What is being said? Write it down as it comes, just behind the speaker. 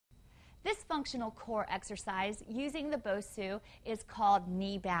functional core exercise using the Bosu is called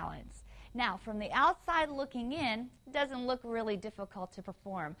knee balance. Now, from the outside looking in, it doesn't look really difficult to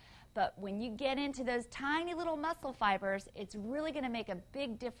perform, but when you get into those tiny little muscle fibers, it's really going to make a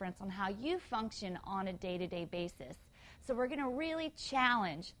big difference on how you function on a day-to-day basis. So we're going to really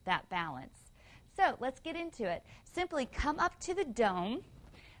challenge that balance. So let's get into it. Simply come up to the dome,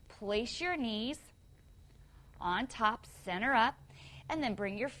 place your knees on top, center up, and then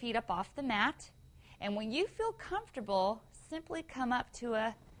bring your feet up off the mat. And when you feel comfortable, simply come up to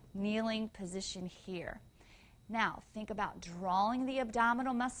a kneeling position here. Now, think about drawing the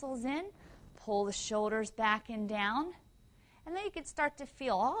abdominal muscles in, pull the shoulders back and down, and then you can start to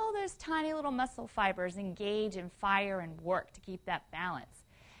feel all those tiny little muscle fibers engage and fire and work to keep that balance.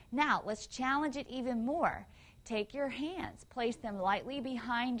 Now, let's challenge it even more. Take your hands, place them lightly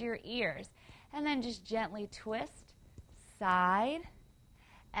behind your ears, and then just gently twist, side,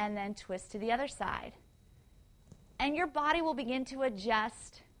 and then twist to the other side. And your body will begin to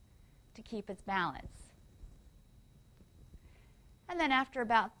adjust to keep its balance. And then after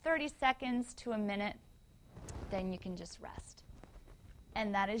about 30 seconds to a minute, then you can just rest.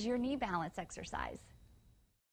 And that is your knee balance exercise.